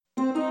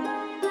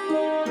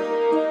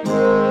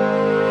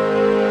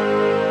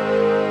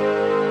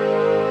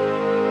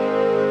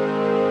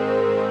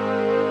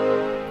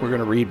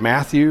read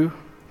Matthew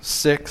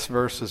 6,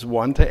 verses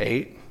 1 to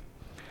 8,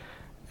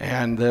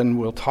 and then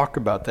we'll talk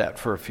about that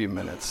for a few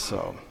minutes.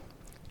 So,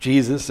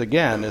 Jesus,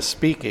 again, is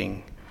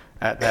speaking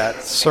at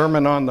that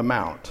Sermon on the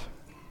Mount.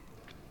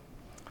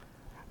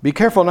 Be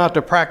careful not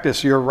to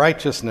practice your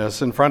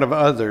righteousness in front of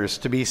others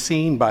to be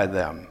seen by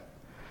them.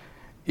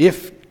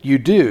 If you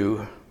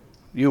do,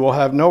 you will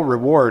have no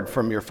reward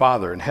from your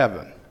Father in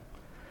heaven.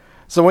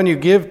 So when you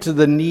give to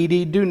the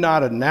needy, do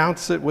not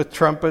announce it with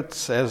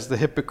trumpets, as the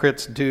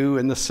hypocrites do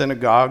in the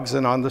synagogues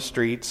and on the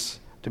streets,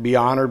 to be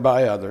honored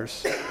by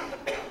others.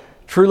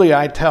 Truly,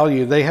 I tell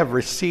you, they have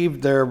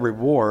received their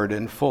reward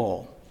in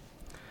full.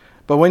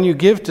 But when you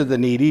give to the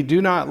needy, do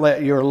not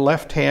let your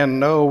left hand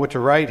know what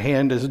your right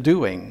hand is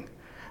doing,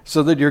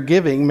 so that your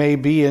giving may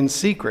be in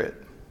secret.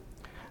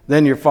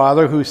 Then your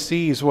Father who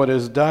sees what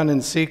is done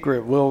in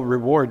secret will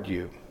reward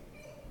you.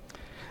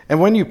 And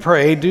when you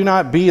pray, do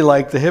not be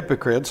like the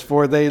hypocrites,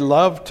 for they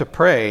love to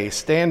pray,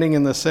 standing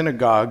in the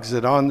synagogues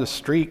and on the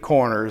street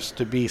corners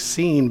to be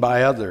seen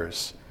by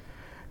others.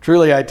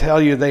 Truly, I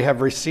tell you, they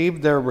have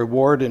received their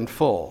reward in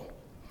full.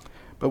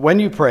 But when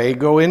you pray,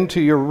 go into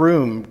your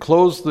room,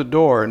 close the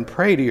door, and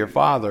pray to your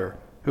Father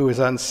who is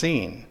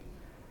unseen.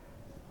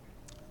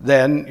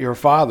 Then your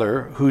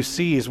Father, who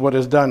sees what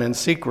is done in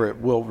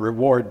secret, will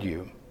reward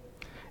you.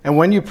 And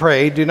when you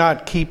pray, do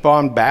not keep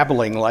on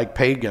babbling like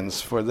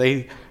pagans, for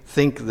they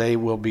think they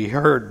will be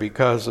heard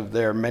because of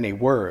their many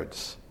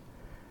words.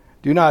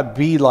 Do not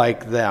be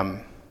like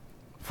them,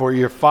 for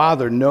your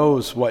Father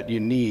knows what you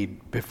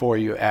need before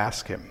you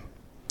ask him.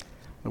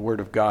 The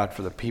word of God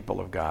for the people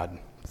of God.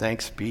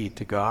 Thanks be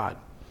to God.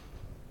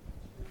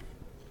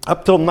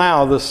 Up till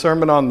now, the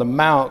Sermon on the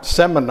Mount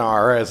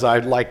seminar, as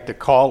I'd like to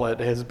call it,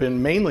 has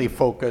been mainly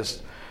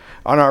focused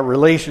on our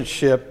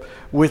relationship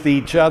with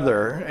each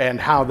other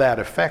and how that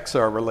affects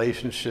our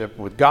relationship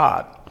with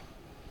God.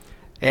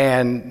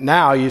 And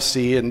now you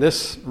see in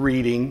this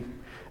reading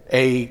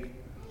a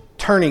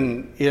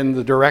turning in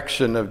the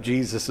direction of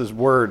Jesus'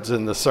 words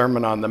in the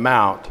Sermon on the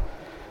Mount.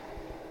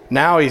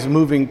 Now he's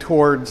moving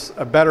towards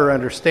a better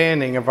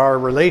understanding of our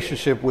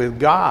relationship with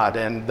God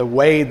and the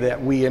way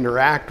that we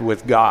interact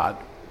with God.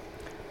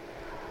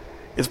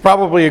 It's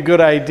probably a good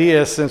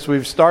idea, since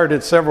we've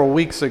started several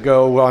weeks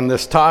ago on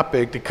this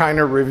topic, to kind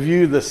of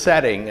review the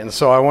setting. And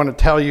so I want to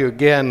tell you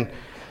again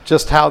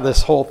just how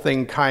this whole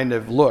thing kind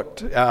of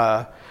looked.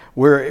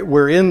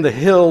 We're in the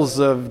hills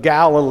of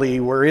Galilee.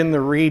 We're in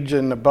the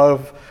region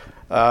above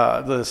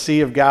the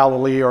Sea of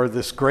Galilee, or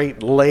this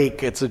great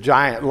lake. It's a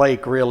giant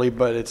lake, really,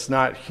 but it's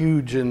not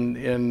huge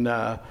in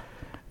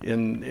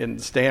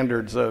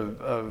standards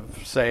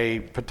of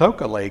say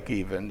Patoka Lake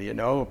even. You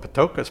know,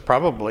 Patoka's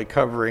probably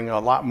covering a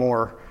lot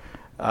more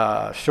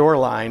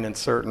shoreline in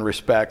certain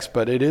respects,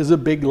 but it is a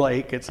big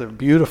lake. It's a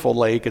beautiful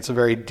lake. It's a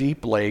very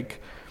deep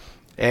lake,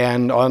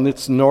 and on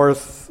its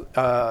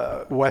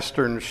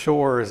western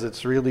shores,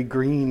 it's really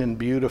green and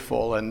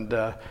beautiful, and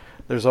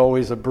there's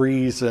always a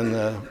breeze, and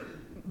the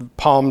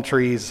palm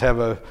trees have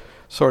a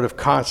sort of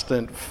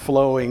constant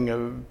flowing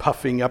of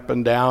puffing up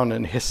and down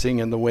and hissing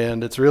in the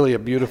wind. It's really a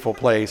beautiful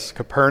place.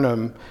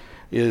 Capernaum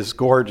is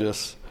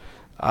gorgeous.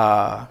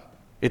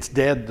 It's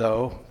dead,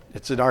 though.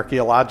 It's an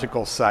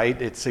archaeological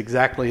site. It's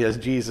exactly as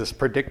Jesus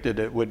predicted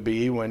it would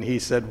be when he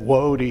said,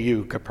 "Woe to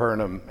you,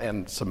 Capernaum,"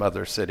 and some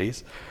other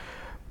cities.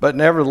 But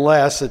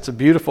nevertheless, it's a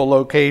beautiful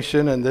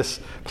location, and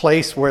this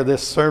place where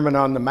this Sermon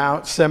on the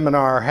Mount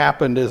seminar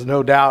happened is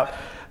no doubt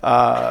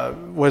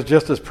was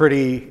just as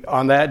pretty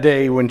on that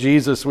day when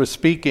Jesus was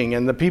speaking.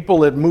 And the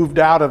people had moved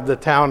out of the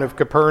town of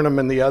Capernaum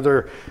and the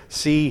other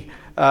sea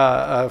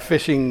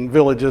fishing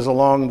villages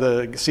along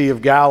the Sea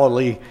of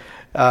Galilee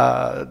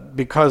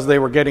because they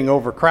were getting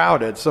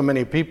overcrowded. So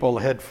many people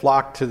had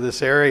flocked to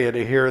this area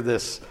to hear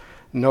this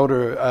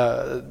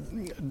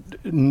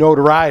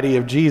notoriety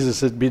of Jesus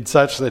had been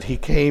such that he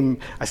came.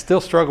 I still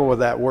struggle with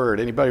that word.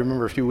 Anybody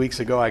remember a few weeks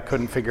ago I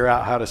couldn't figure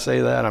out how to say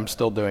that? I'm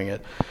still doing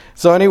it.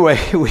 So anyway,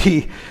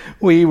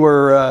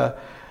 we're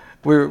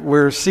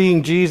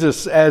seeing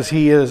Jesus as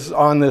he is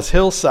on this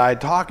hillside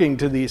talking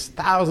to these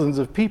thousands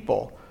of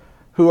people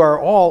who are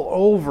all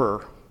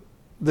over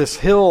this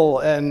hill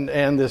and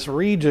this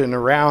region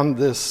around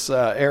this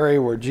area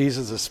where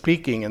Jesus is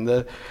speaking. And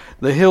the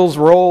hills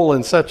roll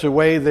in such a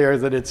way there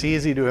that it's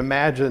easy to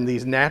imagine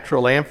these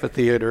natural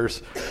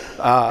amphitheaters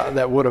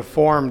that would have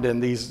formed in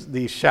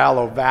these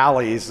shallow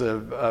valleys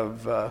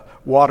of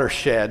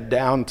watershed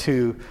down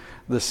to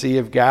the Sea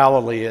of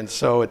Galilee. And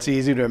so it's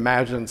easy to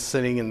imagine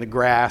sitting in the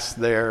grass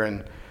there,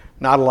 and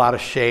not a lot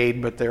of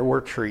shade, but there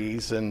were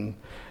trees and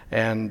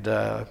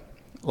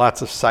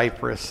lots of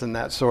cypress and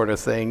that sort of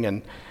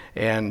thing.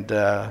 And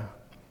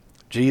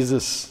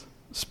Jesus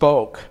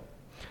spoke.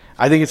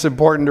 I think it's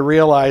important to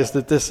realize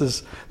that this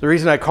is, the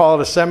reason I call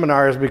it a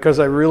seminar is because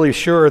I'm really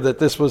sure that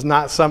this was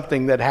not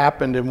something that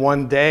happened in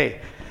one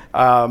day.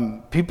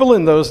 People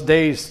in those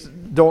days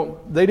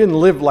didn't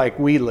live like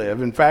we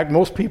live. In fact,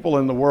 most people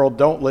in the world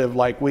don't live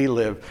like we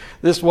live.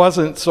 This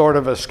wasn't sort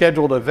of a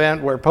scheduled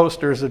event where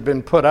posters had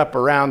been put up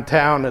around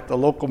town at the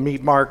local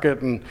meat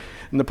market and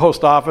in the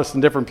post office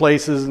and different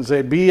places and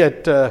say, be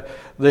at the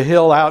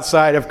hill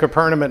outside of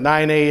Capernaum at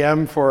 9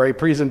 a.m. for a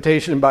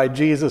presentation by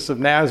Jesus of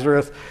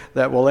Nazareth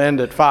that will end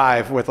at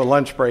 5 with a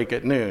lunch break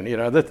at noon.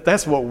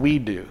 That's what we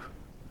do.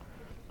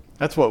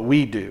 That's what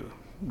we do.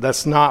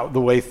 That's not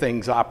the way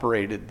things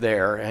operated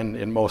there and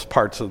in most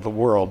parts of the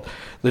world.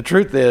 The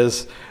truth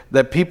is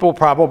that people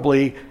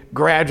probably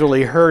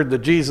gradually heard that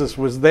Jesus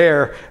was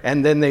there,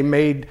 and then they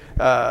made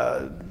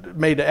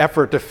an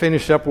effort to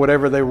finish up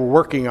whatever they were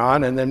working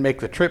on and then make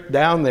the trip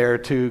down there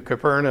to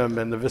Capernaum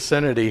and the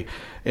vicinity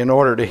in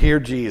order to hear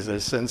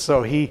Jesus. And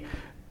so he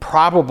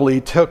probably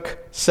took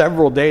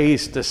several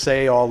days to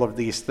say all of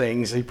these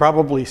things. He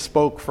probably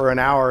spoke for an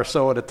hour or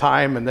so at a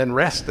time and then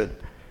rested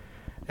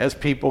as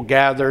people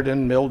gathered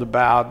and milled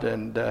about.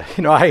 And,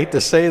 I hate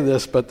to say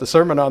this, but the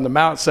Sermon on the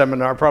Mount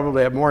seminar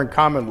probably had more in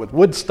common with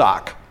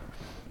Woodstock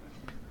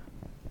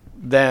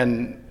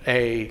than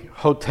a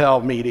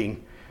hotel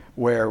meeting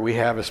where we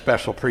have a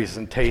special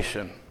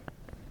presentation.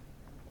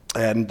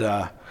 And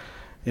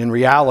in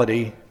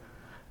reality,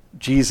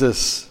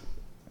 Jesus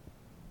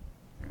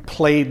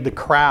played the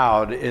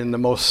crowd in the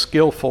most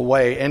skillful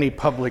way any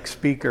public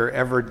speaker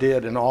ever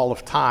did in all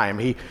of time.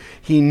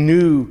 He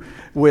knew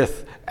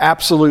with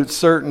absolute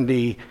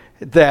certainty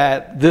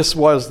that this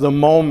was the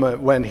moment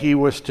when he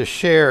was to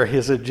share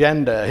his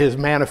agenda, his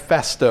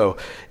manifesto,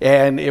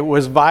 and it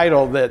was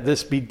vital that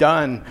this be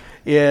done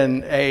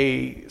in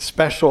a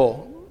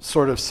special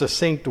sort of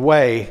succinct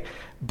way.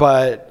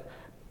 But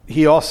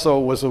he also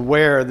was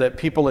aware that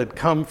people had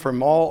come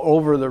from all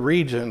over the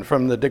region,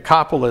 from the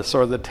Decapolis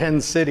or the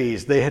 10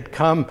 cities. They had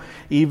come,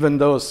 even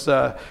those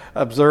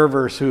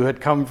observers who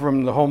had come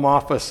from the home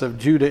office of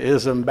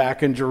Judaism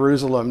back in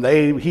Jerusalem.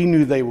 He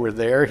knew they were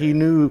there. He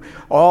knew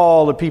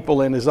all the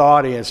people in his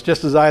audience.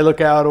 Just as I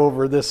look out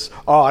over this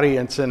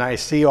audience and I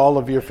see all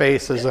of your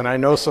faces, and I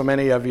know so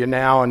many of you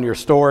now and your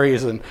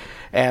stories,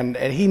 and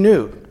he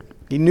knew.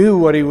 He knew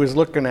what he was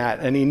looking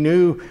at, and he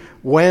knew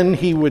when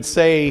he would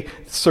say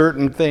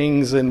certain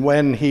things and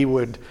when he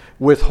would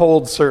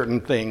withhold certain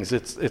things.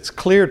 It's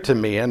clear to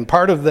me, and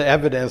part of the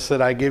evidence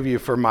that I give you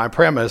for my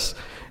premise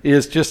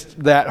is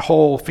just that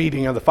whole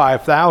feeding of the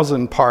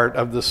 5,000 part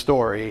of the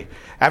story.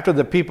 After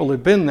the people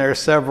had been there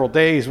several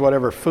days,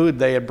 whatever food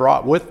they had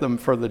brought with them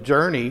for the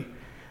journey,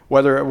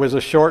 whether it was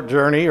a short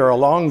journey or a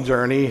long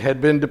journey,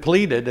 had been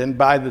depleted. And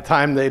by the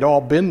time they'd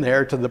all been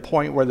there to the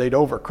point where they'd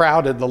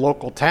overcrowded the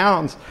local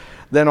towns,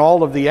 then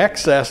all of the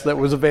excess that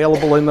was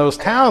available in those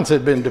towns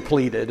had been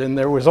depleted. And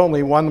there was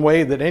only one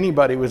way that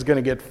anybody was going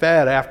to get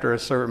fed after a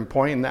certain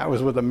point, and that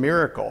was with a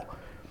miracle.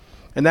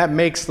 And that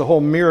makes the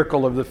whole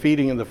miracle of the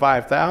feeding of the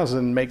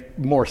 5,000 make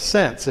more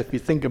sense if you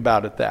think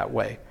about it that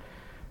way.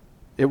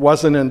 It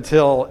wasn't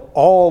until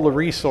all the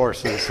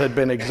resources had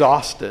been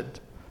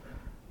exhausted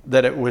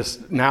that it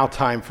was now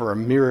time for a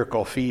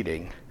miracle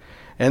feeding.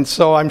 And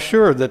so I'm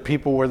sure that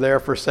people were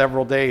there for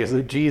several days,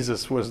 that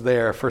Jesus was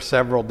there for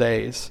several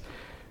days.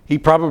 He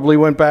probably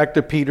went back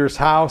to Peter's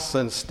house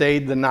and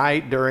stayed the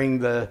night during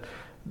the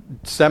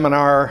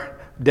seminar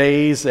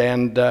days,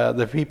 and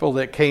the people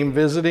that came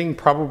visiting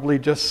probably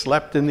just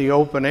slept in the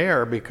open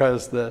air,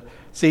 because the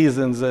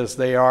seasons as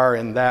they are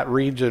in that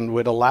region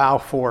would allow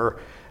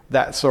for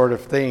that sort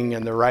of thing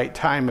in the right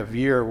time of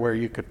year, where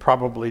you could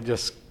probably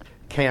just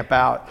camp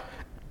out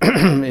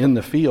in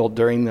the field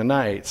during the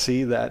night.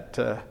 See,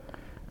 that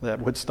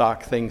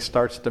Woodstock thing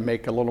starts to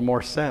make a little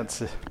more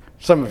sense.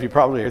 Some of you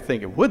probably are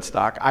thinking,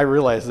 Woodstock? I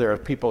realize there are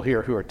people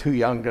here who are too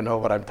young to know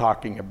what I'm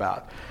talking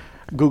about.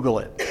 Google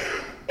it.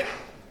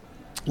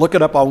 Look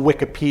it up on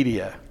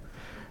Wikipedia.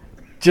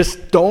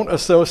 Just don't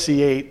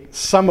associate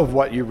some of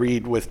what you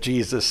read with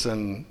Jesus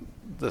and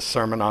the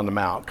Sermon on the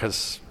Mount,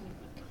 because,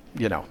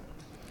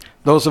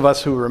 those of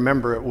us who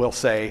remember it will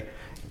say,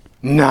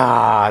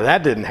 nah,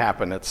 that didn't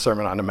happen at the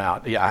Sermon on the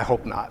Mount. Yeah, I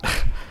hope not.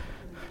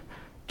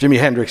 Jimi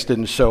Hendrix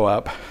didn't show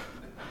up.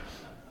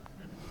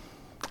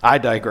 I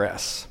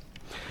digress.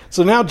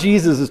 So now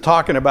Jesus is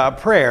talking about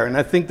prayer, and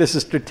I think this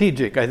is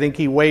strategic. I think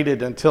he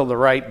waited until the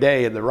right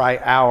day and the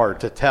right hour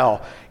to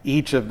tell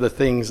each of the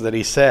things that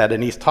he said,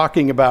 and he's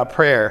talking about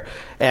prayer.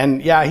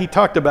 And yeah, he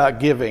talked about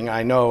giving,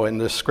 I know, in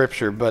this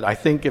scripture, but I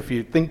think if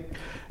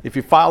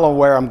you follow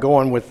where I'm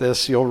going with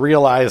this, you'll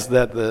realize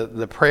that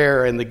the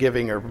prayer and the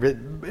giving are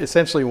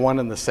essentially one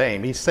and the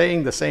same. He's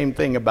saying the same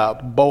thing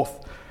about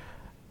both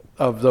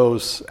of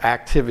those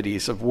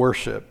activities of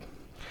worship.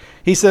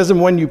 He says,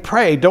 and when you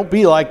pray, don't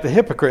be like the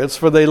hypocrites,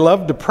 for they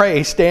love to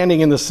pray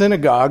standing in the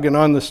synagogue and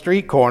on the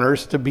street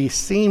corners to be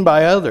seen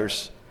by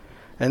others.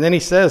 And then he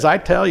says, I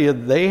tell you,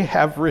 they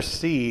have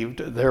received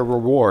their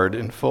reward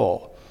in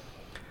full.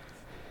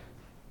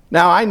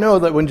 Now, I know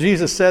that when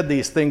Jesus said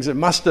these things, it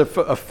must have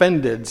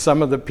offended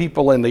some of the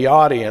people in the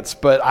audience,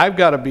 but I've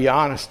got to be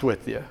honest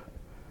with you.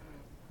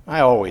 I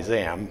always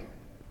am.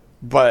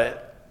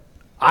 But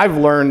I've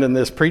learned in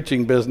this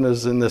preaching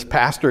business, in this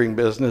pastoring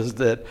business,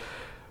 that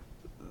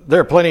there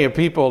are plenty of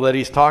people that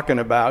he's talking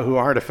about who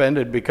aren't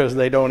offended because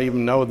they don't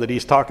even know that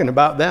he's talking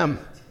about them.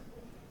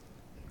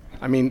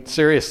 I mean,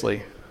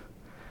 seriously.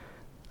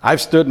 I've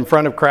stood in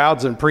front of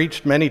crowds and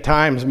preached many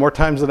times, more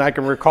times than I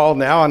can recall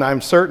now, and I'm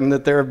certain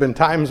that there have been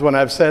times when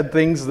I've said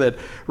things that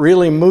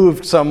really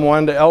moved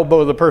someone to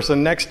elbow the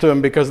person next to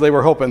him because they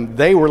were hoping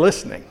they were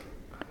listening.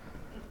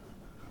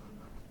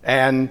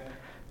 And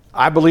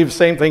I believe the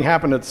same thing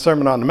happened at the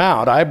Sermon on the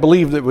Mount. I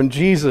believe that when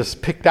Jesus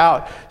picked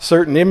out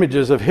certain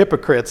images of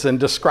hypocrites and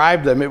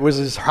described them, it was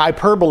his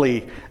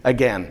hyperbole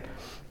again.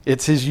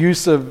 It's his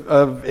use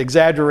of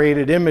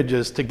exaggerated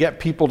images to get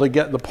people to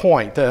get the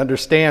point, to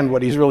understand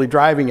what he's really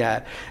driving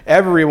at.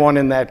 Everyone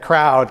in that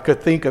crowd could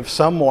think of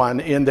someone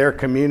in their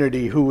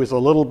community who was a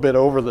little bit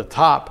over the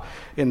top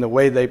in the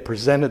way they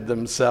presented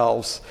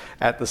themselves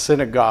at the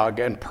synagogue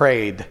and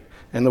prayed,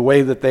 and the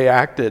way that they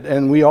acted.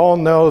 And we all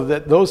know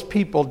that those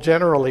people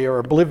generally are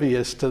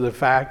oblivious to the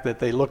fact that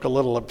they look a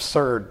little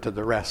absurd to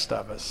the rest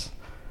of us.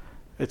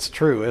 It's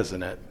true,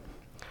 isn't it?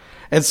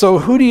 And so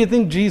who do you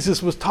think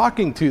Jesus was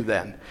talking to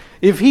then?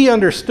 If he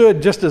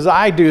understood, just as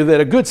I do, that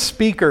a good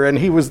speaker, and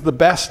he was the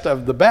best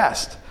of the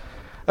best,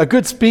 a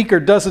good speaker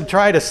doesn't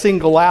try to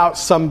single out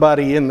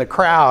somebody in the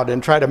crowd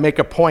and try to make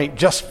a point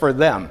just for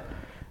them.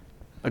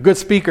 A good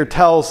speaker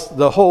tells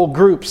the whole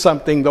group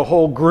something the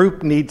whole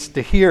group needs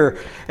to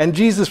hear. And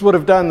Jesus would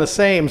have done the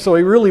same, so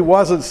he really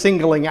wasn't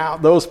singling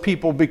out those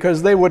people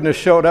because they wouldn't have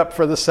showed up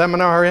for the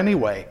seminar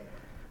anyway.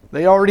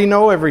 They already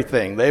know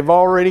everything. They've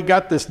already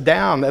got this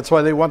down. That's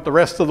why they want the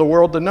rest of the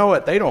world to know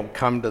it. They don't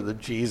come to the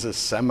Jesus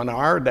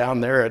seminar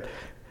down there at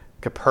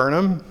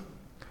Capernaum.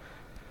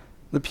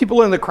 The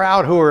people in the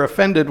crowd who were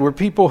offended were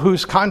people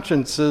whose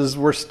consciences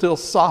were still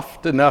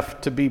soft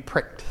enough to be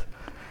pricked.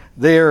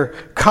 Their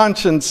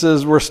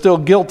consciences were still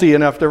guilty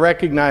enough to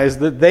recognize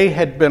that they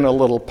had been a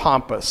little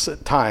pompous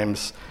at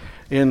times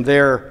in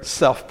their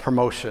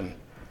self-promotion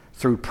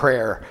through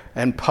prayer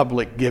and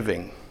public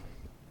giving.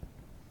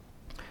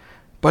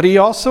 But he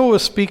also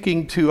was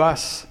speaking to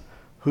us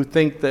who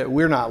think that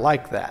we're not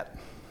like that.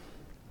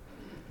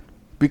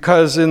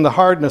 Because in the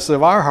hardness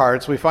of our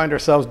hearts, we find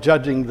ourselves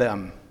judging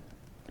them.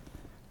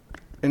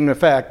 In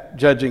fact,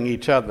 judging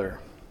each other.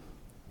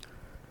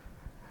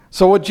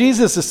 So what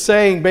Jesus is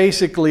saying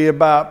basically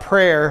about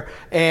prayer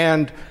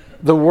and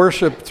the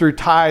worship through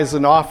tithes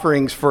and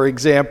offerings, for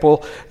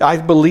example, I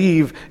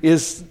believe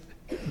is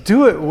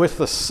do it with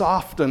a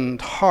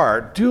softened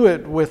heart. Do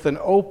it with an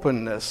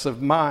openness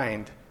of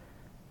mind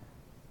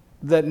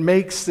that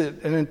makes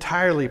it an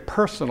entirely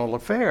personal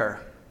affair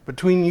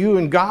between you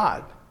and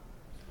God.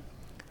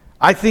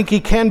 I think he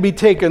can be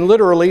taken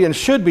literally and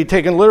should be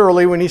taken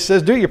literally when he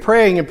says, do your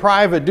praying in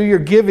private, do your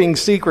giving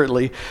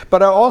secretly.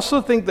 But I also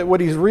think that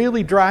what he's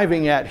really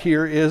driving at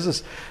here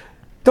is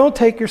don't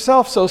take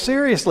yourself so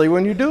seriously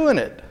when you're doing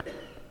it.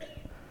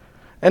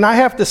 And I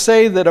have to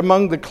say that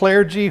among the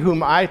clergy,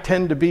 whom I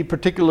tend to be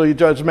particularly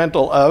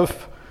judgmental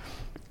of,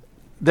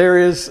 there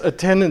is a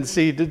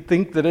tendency to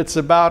think that it's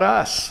about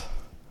us.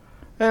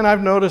 And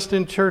I've noticed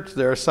in church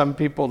there are some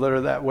people that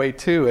are that way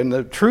too. And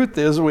the truth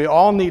is we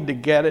all need to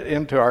get it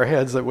into our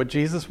heads that what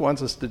Jesus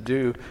wants us to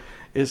do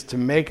is to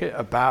make it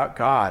about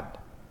God.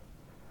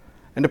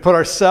 And to put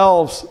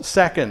ourselves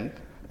second.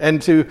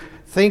 And to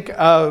think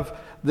of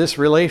this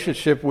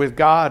relationship with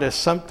God as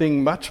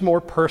something much more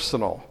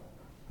personal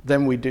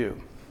than we do.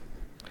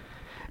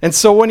 And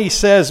so when he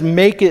says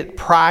make it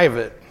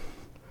private,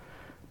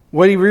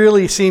 what he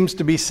really seems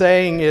to be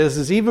saying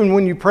is even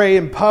when you pray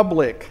in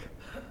public,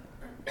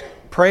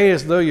 pray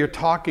as though you're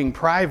talking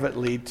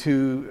privately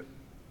to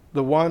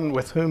the one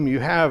with whom you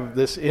have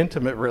this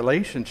intimate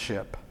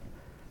relationship.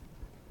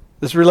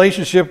 This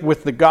relationship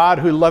with the God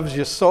who loves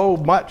you so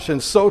much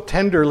and so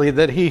tenderly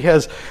that he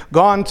has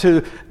gone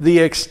to the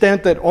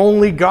extent that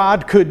only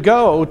God could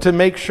go to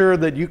make sure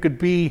that you could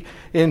be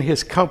in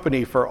his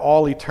company for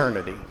all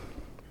eternity.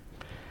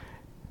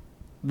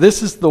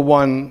 This is the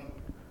one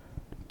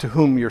to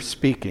whom you're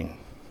speaking.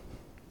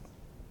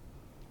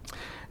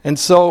 And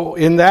so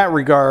in that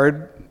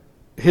regard,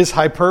 his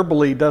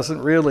hyperbole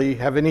doesn't really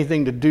have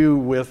anything to do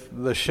with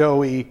the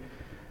showy,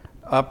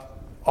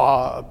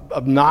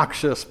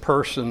 obnoxious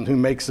person who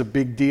makes a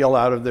big deal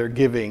out of their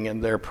giving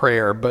and their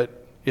prayer,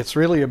 but it's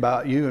really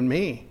about you and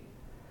me.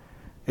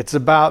 It's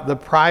about the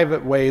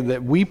private way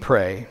that we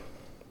pray.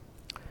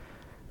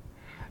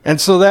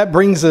 And so that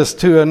brings us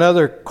to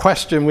another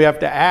question we have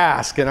to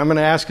ask, and I'm going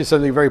to ask you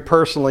something very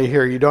personally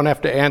here. You don't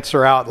have to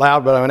answer out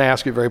loud, but I'm going to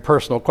ask you a very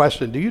personal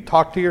question. Do you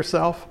talk to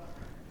yourself?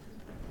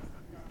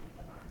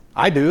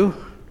 I do.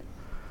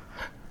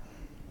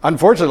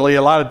 Unfortunately,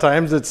 a lot of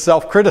times it's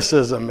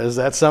self-criticism. Is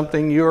that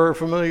something you're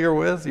familiar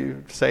with?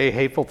 You say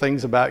hateful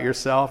things about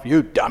yourself.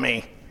 You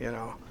dummy,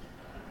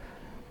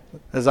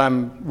 As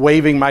I'm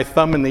waving my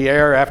thumb in the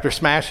air after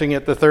smashing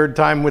it the third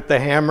time with the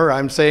hammer,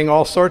 I'm saying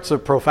all sorts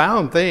of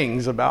profound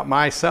things about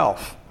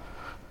myself.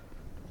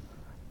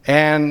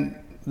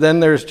 And then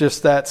there's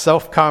just that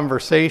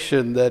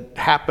self-conversation that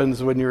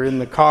happens when you're in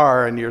the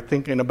car and you're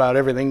thinking about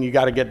everything you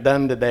got to get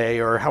done today,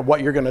 or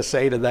what you're going to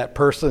say to that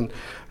person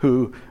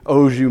who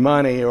owes you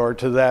money, or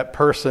to that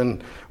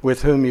person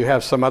with whom you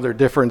have some other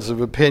difference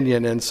of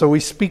opinion. And so we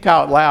speak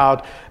out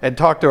loud and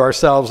talk to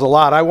ourselves a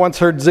lot. I once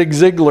heard Zig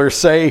Ziglar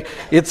say,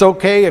 it's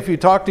okay if you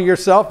talk to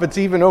yourself. It's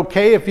even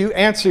okay if you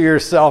answer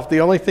yourself.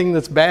 The only thing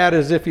that's bad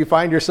is if you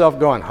find yourself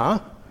going, huh?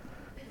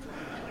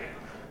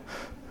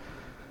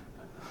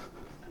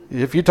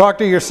 If you talk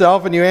to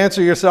yourself and you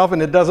answer yourself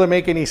and it doesn't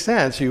make any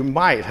sense, you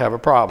might have a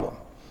problem.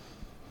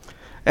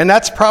 And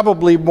that's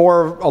probably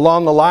more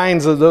along the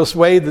lines of those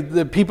way that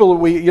the people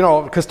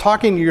because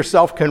talking to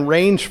yourself can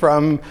range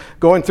from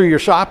going through your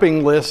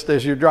shopping list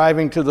as you're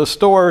driving to the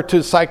store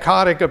to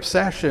psychotic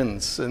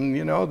obsessions. And,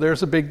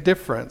 there's a big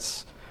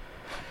difference.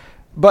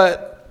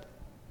 But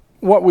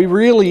what we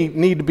really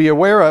need to be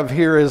aware of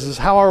here is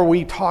how are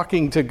we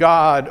talking to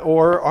God,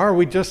 or are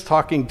we just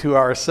talking to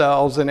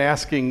ourselves and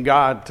asking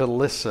God to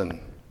listen?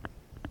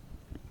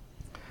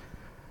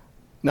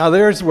 Now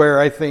there's where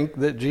I think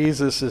that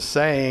Jesus is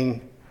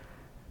saying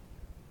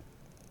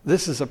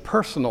this is a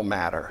personal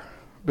matter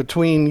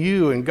between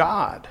you and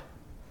God.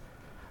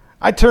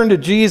 I turn to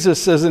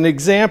Jesus as an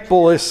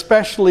example,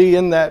 especially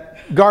in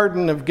that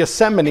Garden of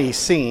Gethsemane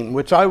scene,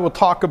 which I will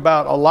talk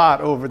about a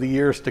lot over the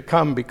years to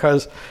come,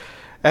 because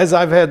as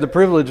I've had the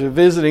privilege of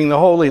visiting the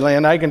Holy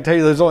Land, I can tell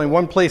you there's only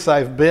one place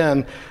I've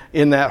been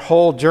in that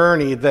whole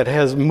journey that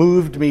has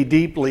moved me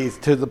deeply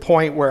to the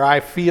point where I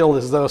feel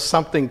as though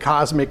something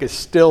cosmic is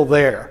still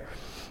there.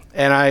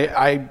 And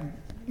I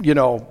you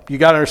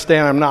got to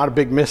understand, I'm not a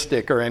big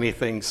mystic or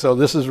anything, so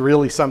this is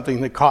really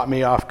something that caught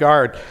me off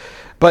guard.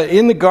 But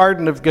in the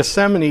Garden of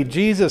Gethsemane,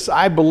 Jesus,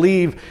 I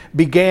believe,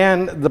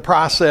 began the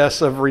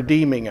process of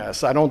redeeming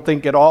us. I don't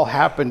think it all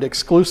happened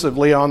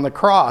exclusively on the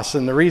cross.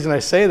 And the reason I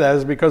say that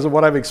is because of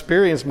what I've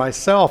experienced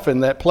myself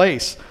in that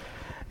place.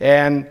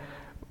 And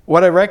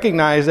what I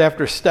recognize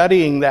after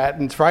studying that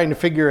and trying to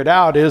figure it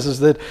out is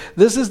that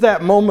this is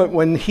that moment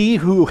when he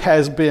who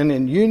has been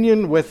in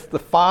union with the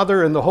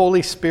Father and the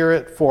Holy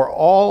Spirit for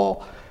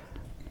all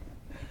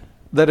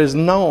that is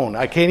known.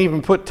 I can't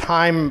even put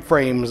time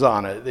frames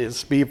on it.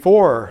 It's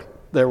before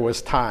there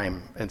was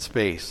time and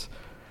space.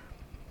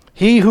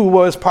 He who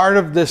was part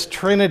of this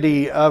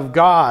Trinity of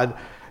God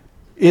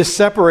is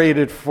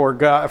separated from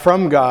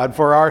God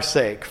for our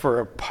sake,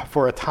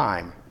 for a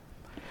time.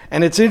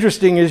 And it's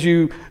interesting as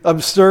you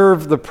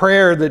observe the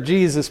prayer that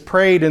Jesus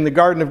prayed in the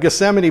Garden of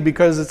Gethsemane,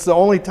 because it's the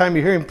only time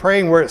you hear him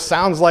praying where it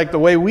sounds like the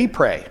way we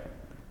pray.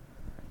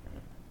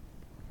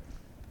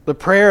 The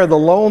prayer of the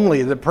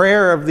lonely, the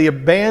prayer of the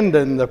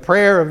abandoned, the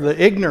prayer of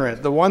the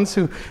ignorant, the ones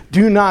who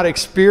do not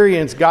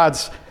experience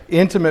God's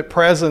intimate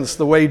presence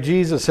the way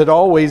Jesus had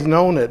always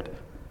known it.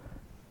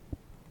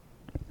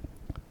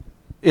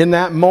 In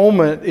that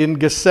moment in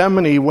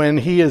Gethsemane, when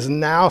he is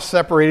now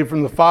separated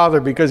from the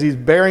Father because he's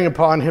bearing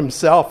upon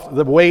himself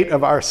the weight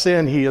of our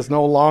sin, he is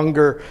no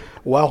longer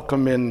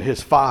welcome in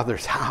his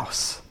Father's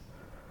house.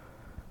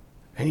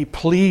 And he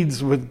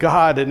pleads with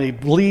God, and he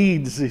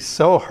bleeds. He's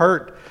so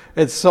hurt.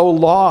 It's so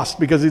lost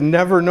because he's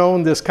never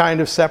known this kind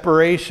of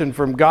separation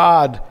from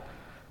God.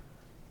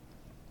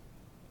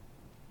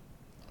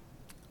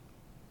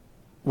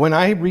 When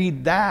I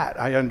read that,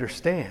 I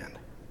understand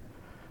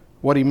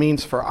what he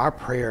means for our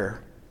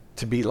prayer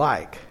to be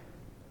like.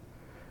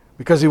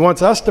 Because he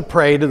wants us to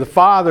pray to the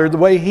Father the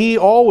way he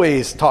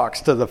always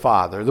talks to the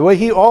Father, the way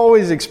he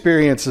always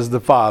experiences the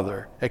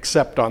Father,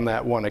 except on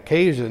that one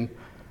occasion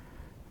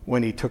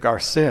when he took our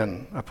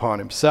sin upon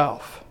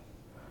himself.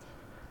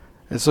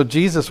 And so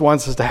Jesus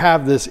wants us to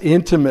have this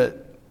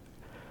intimate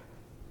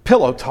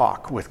pillow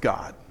talk with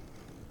God.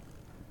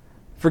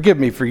 Forgive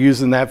me for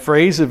using that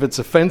phrase if it's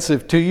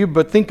offensive to you,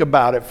 but think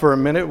about it for a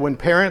minute. When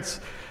parents,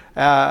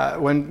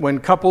 when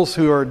couples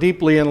who are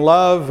deeply in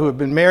love, who have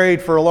been married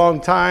for a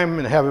long time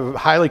and have a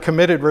highly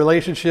committed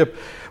relationship,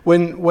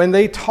 when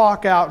they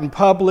talk out in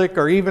public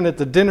or even at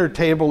the dinner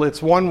table,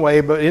 it's one way,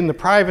 but in the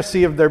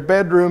privacy of their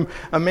bedroom,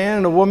 a man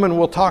and a woman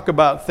will talk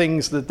about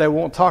things that they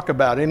won't talk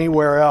about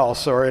anywhere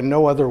else or in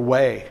no other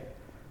way.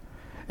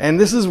 And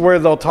this is where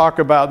they'll talk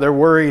about their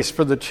worries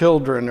for the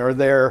children, or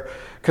their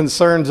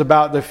concerns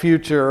about the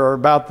future, or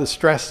about the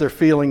stress they're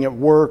feeling at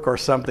work or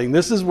something.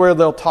 This is where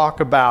they'll talk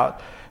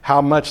about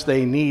how much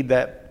they need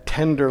that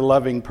tender,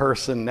 loving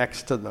person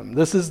next to them.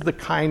 This is the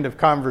kind of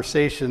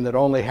conversation that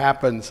only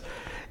happens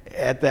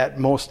at that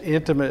most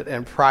intimate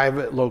and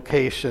private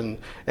location,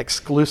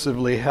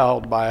 exclusively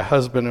held by a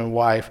husband and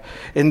wife.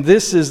 And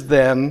this is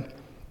then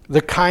the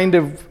kind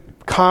of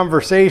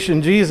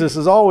conversation Jesus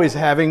is always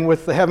having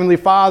with the Heavenly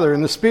Father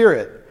and the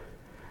Spirit.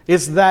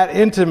 It's that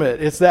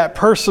intimate, it's that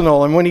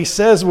personal. And when he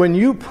says, when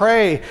you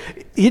pray,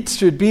 it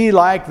should be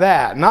like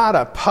that, not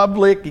a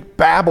public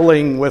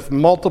babbling with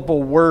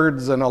multiple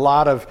words and a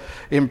lot of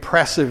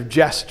impressive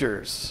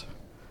gestures.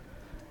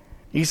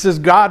 He says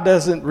God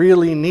doesn't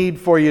really need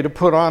for you to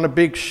put on a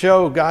big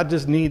show. God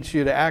just needs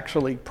you to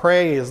actually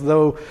pray as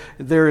though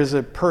there is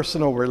a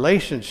personal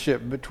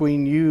relationship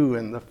between you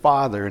and the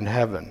Father in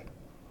heaven.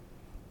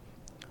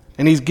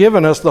 And He's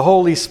given us the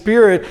Holy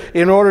Spirit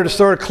in order to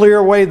sort of clear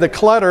away the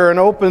clutter and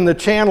open the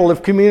channel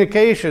of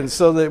communication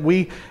so that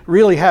we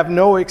really have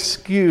no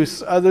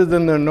excuse other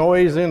than the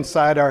noise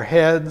inside our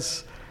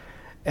heads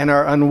and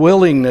our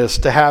unwillingness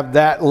to have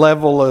that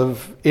level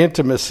of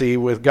intimacy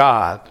with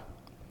God.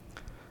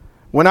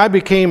 When I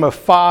became a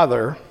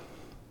father,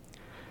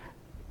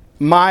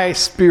 my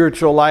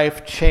spiritual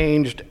life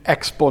changed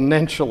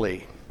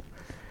exponentially.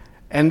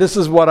 And this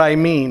is what I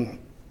mean.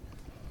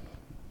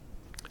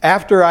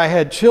 After I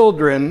had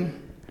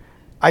children,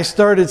 I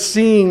started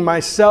seeing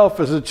myself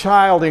as a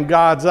child in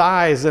God's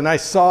eyes, and I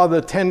saw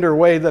the tender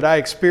way that I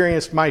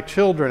experienced my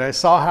children. I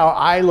saw how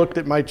I looked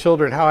at my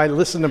children, how I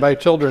listened to my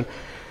children.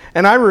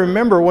 And I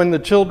remember when the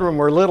children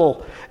were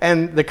little,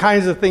 and the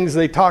kinds of things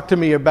they talked to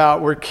me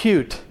about were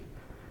cute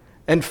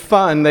and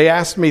fun. They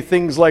asked me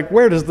things like,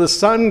 "Where does the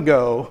sun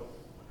go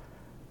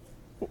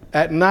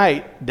at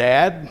night,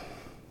 Dad?"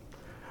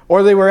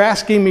 Or they were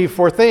asking me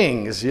for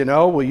things,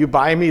 will you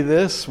buy me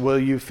this? Will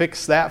you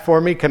fix that for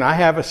me? Can I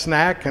have a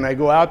snack? Can I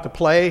go out to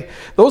play?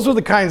 Those were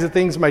the kinds of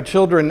things my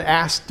children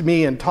asked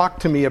me and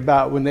talked to me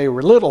about when they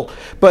were little.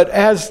 But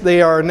as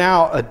they are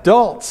now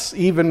adults,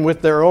 even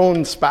with their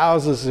own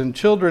spouses and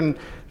children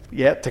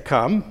yet to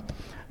come,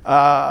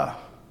 got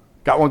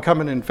one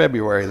coming in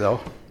February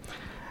though,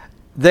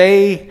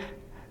 they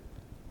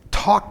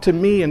talk to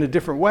me in a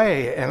different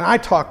way, and I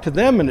talk to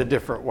them in a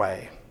different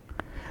way.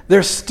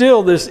 There's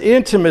still this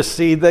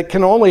intimacy that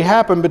can only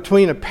happen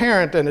between a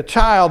parent and a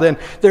child, and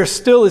there's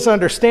still this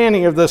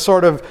understanding of the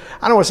sort of,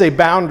 I don't want to say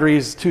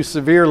boundaries too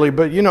severely,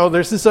 but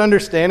there's this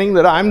understanding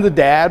that I'm the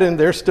dad and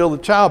they're still the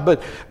child,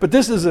 but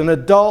this is an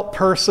adult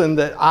person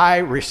that I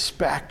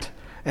respect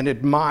and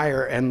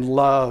admire and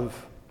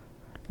love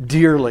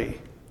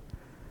dearly.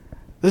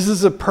 This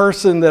is a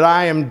person that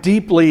I am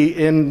deeply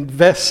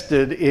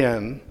invested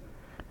in,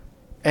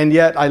 and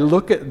yet I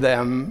look at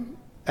them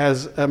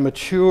as a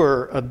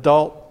mature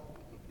adult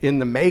in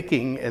the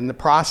making, in the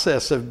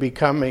process of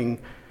becoming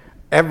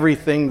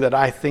everything that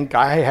I think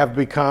I have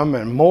become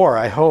and more,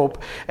 I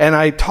hope. And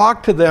I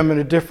talk to them in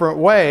a different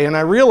way. And I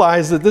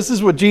realize that this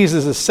is what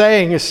Jesus is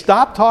saying, is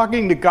stop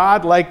talking to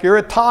God like you're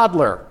a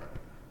toddler.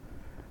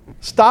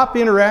 Stop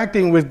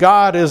interacting with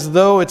God as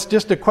though it's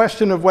just a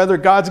question of whether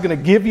God's going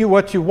to give you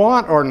what you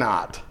want or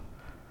not.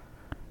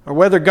 Or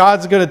whether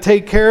God's going to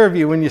take care of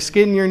you when you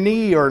skin your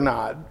knee or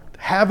not.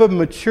 Have a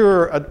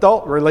mature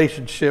adult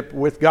relationship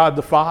with God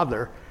the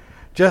Father,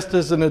 just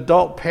as an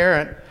adult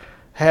parent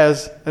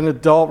has an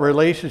adult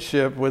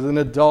relationship with an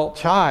adult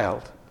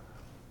child.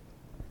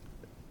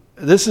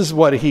 This is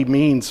what he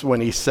means when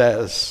he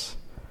says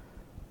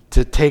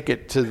to take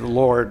it to the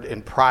Lord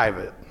in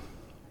private.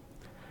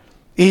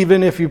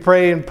 Even if you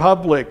pray in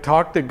public,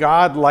 talk to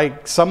God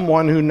like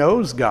someone who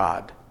knows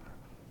God.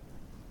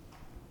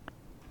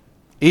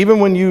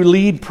 Even when you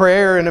lead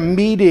prayer in a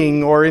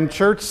meeting or in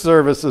church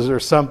services or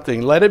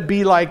something, let it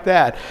be like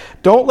that.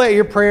 Don't let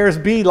your prayers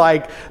be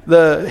like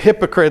the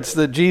hypocrites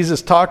that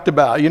Jesus talked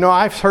about.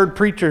 I've heard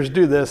preachers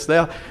do this.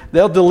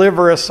 They'll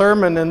deliver a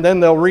sermon and then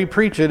they'll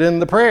re-preach it in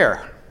the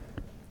prayer.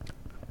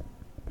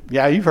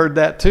 Yeah, you've heard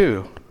that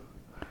too.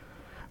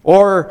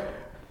 Or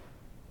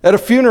at a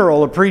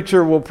funeral, a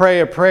preacher will pray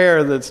a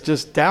prayer that's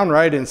just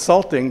downright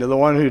insulting to the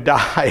one who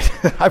died.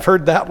 I've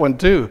heard that one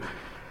too.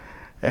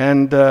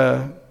 And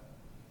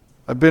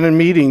I've been in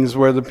meetings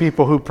where the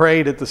people who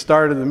prayed at the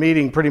start of the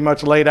meeting pretty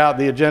much laid out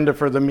the agenda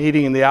for the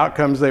meeting and the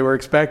outcomes they were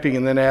expecting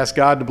and then asked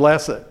God to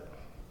bless it.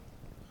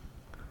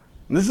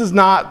 And this is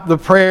not the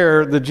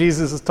prayer that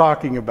Jesus is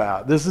talking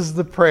about. This is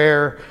the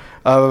prayer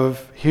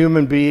of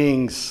human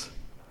beings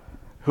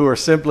who are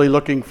simply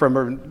looking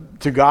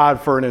to God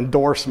for an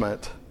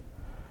endorsement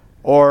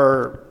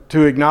or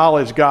to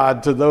acknowledge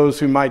God to those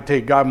who might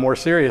take God more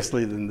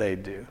seriously than they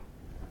do.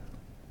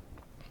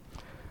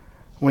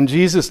 When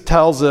Jesus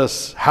tells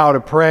us how to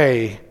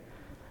pray,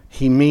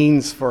 he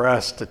means for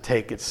us to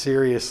take it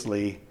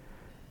seriously,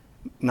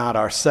 not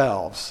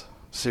ourselves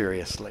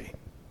seriously.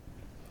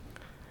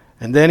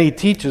 And then he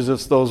teaches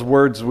us those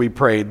words we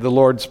prayed, the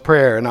Lord's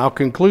Prayer. And I'll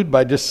conclude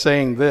by just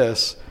saying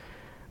this.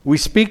 We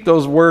speak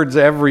those words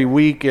every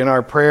week in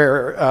our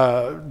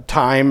prayer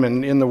time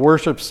and in the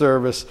worship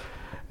service,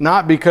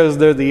 not because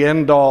they're the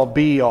end-all,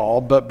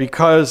 be-all, but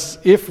because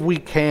if we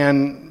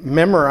can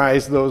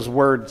memorize those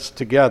words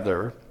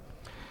together,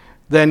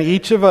 then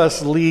each of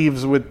us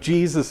leaves with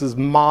Jesus'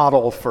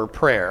 model for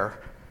prayer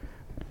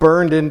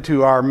burned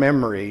into our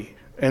memory.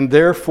 And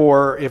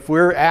therefore, if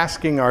we're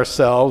asking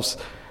ourselves,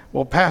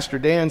 well, Pastor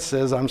Dan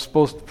says I'm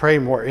supposed to pray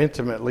more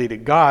intimately to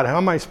God. How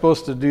am I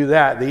supposed to do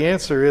that? The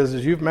answer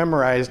is you've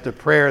memorized a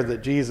prayer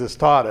that Jesus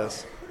taught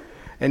us.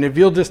 And if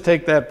you'll just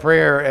take that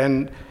prayer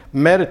and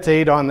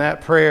meditate on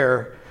that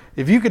prayer,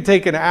 if you could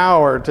take an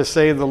hour to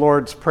say the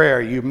Lord's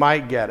Prayer, you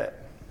might get it.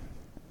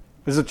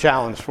 This is a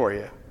challenge for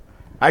you.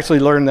 I actually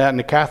learned that in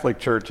the Catholic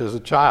Church as a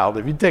child.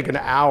 If you take an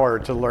hour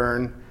to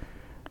learn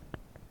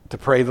to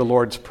pray the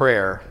Lord's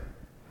Prayer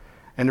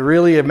and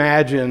really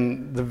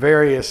imagine the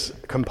various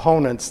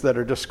components that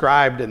are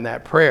described in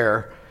that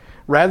prayer,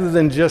 rather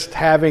than just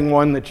having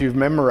one that you've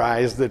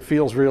memorized that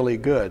feels really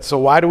good. So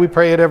why do we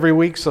pray it every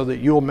week? So that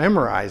you'll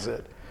memorize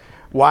it.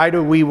 Why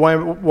do we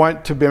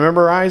want to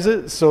memorize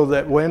it? So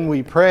that when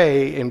we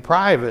pray in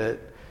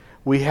private,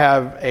 we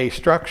have a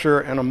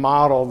structure and a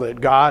model that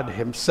God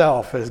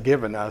himself has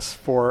given us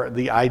for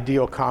the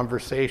ideal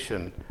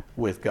conversation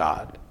with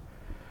God.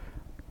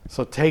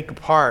 So take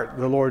apart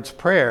the Lord's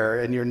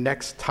Prayer in your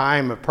next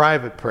time of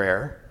private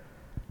prayer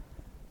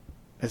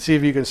and see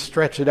if you can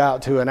stretch it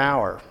out to an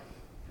hour.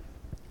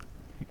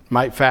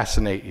 Might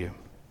fascinate you.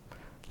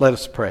 Let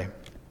us pray.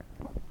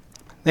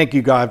 Thank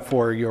you, God,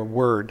 for your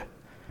word,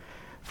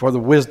 for the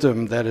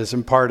wisdom that is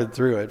imparted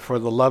through it, for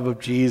the love of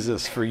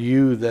Jesus, for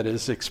you that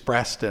is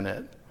expressed in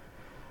it.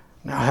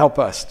 Now help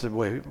us to,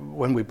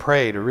 when we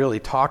pray, to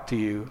really talk to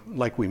you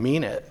like we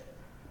mean it,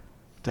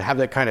 to have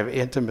that kind of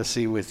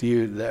intimacy with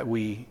you that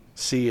we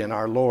see in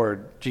our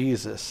Lord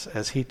Jesus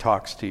as he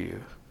talks to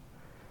you.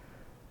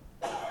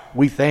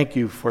 We thank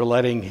you for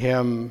letting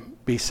him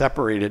be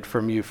separated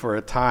from you for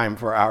a time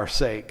for our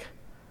sake.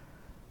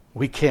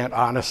 We can't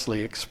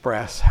honestly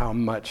express how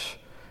much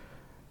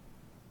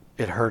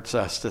it hurts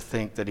us to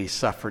think that he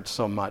suffered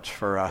so much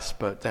for us,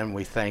 but then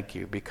we thank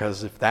you,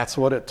 because if that's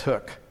what it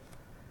took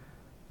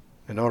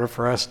in order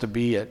for us to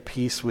be at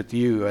peace with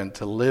you and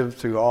to live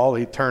through all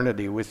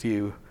eternity with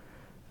you,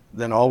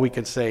 then all we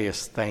can say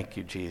is thank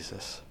you,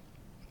 Jesus.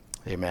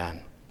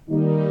 Amen.